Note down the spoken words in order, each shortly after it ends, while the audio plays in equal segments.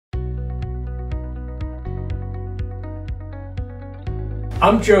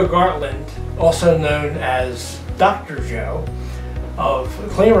I'm Joe Gartland, also known as Dr. Joe of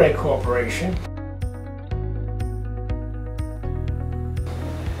Kleen-Rite Corporation.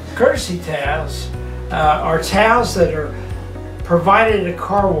 Courtesy towels are towels that are provided at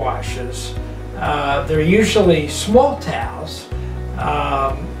car washes. They're usually small towels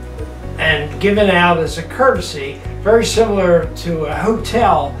and given out as a courtesy, very similar to a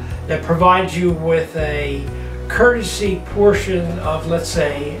hotel that provides you with a courtesy portion of, let's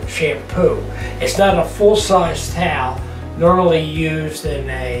say, shampoo. It's not a full-size towel normally used in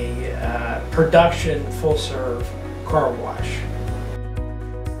a production full-serve car wash.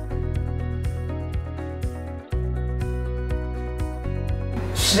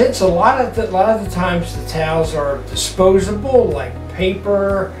 Since a lot of the times the towels are disposable, like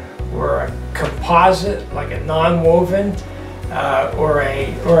paper or a composite, like a non-woven, or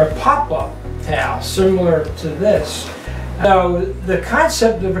a pop-up towel similar to this. So the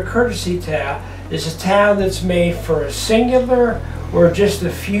concept of a courtesy towel is a towel that's made for a singular or just a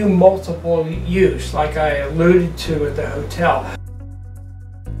few multiple use, like I alluded to at the hotel.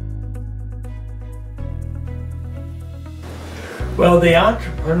 Well, the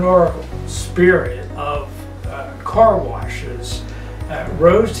entrepreneurial spirit of car washes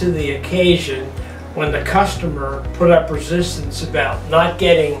rose to the occasion when the customer put up resistance about not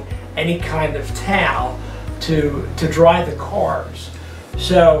getting any kind of towel to dry the cars.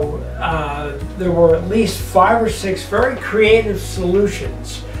 So there were at least 5 or 6 very creative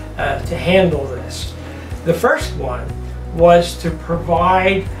solutions to handle this. The first one was to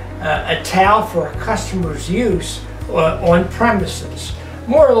provide a towel for a customer's use on premises,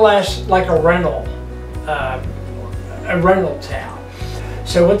 more or less like a rental towel.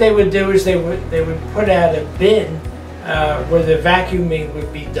 So what they would do is they would put out a bin where the vacuuming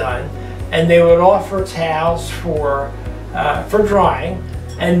would be done, and they would offer towels for drying,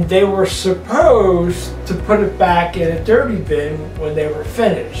 and they were supposed to put it back in a dirty bin when they were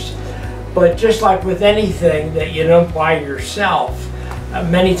finished. But just like with anything that you don't buy yourself,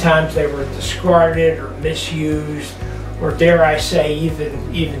 many times they were discarded or misused, or dare I say,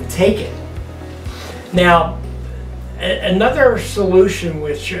 even taken. Now, another solution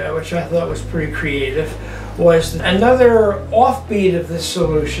which I thought was pretty creative was another offbeat of this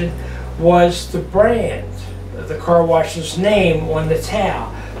solution was the brand, the car wash's name on the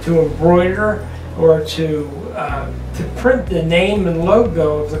towel, to embroider or to print the name and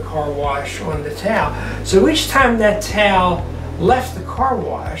logo of the car wash on the towel. So each time that towel left the car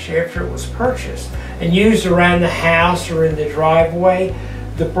wash after it was purchased and used around the house or in the driveway,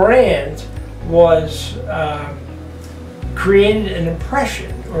 the brand was created an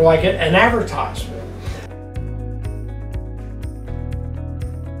impression, or like an advertisement.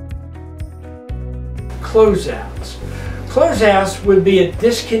 Closeouts. Closeouts would be a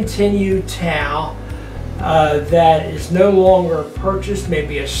discontinued towel that is no longer purchased.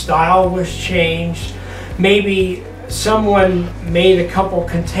 Maybe a style was changed. Maybe someone made a couple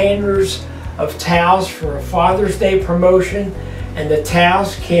containers of towels for a Father's Day promotion, and the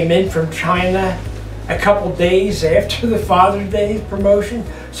towels came in from China a couple days after the Father's Day promotion,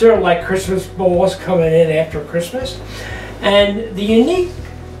 sort of like Christmas balls coming in after Christmas. And the unique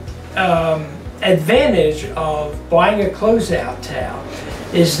advantage of buying a closeout towel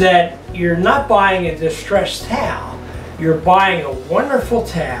is that you're not buying a distressed towel, you're buying a wonderful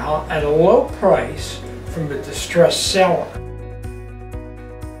towel at a low price from a distressed seller.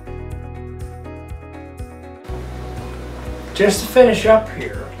 Just to finish up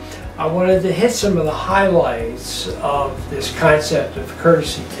here, I wanted to hit some of the highlights of this concept of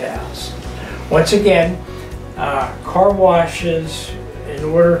courtesy towels. Once again, car washes, in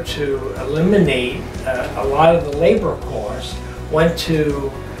order to eliminate a lot of the labor costs, went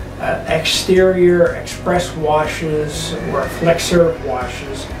to exterior express washes or flex serve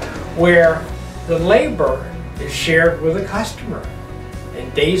washes, where the labor is shared with the customer. In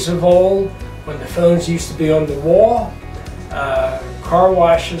days of old, when the phones used to be on the wall, car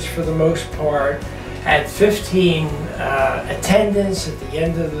washes, for the most part, had 15 attendants at the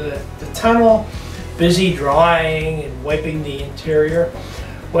end of the tunnel, busy drying and wiping the interior.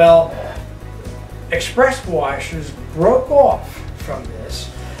 Well, express washers broke off from this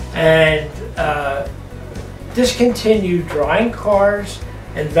and discontinued drying cars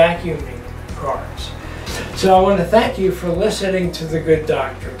and vacuuming cars. So I want to thank you for listening to the Good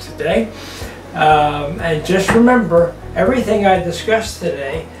Doctor today. And just remember, everything I discussed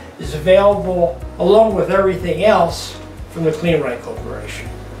today is available along with everything else from the Kleen-Rite Corporation.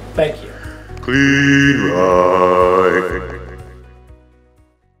 Thank you. Kleen-Rite.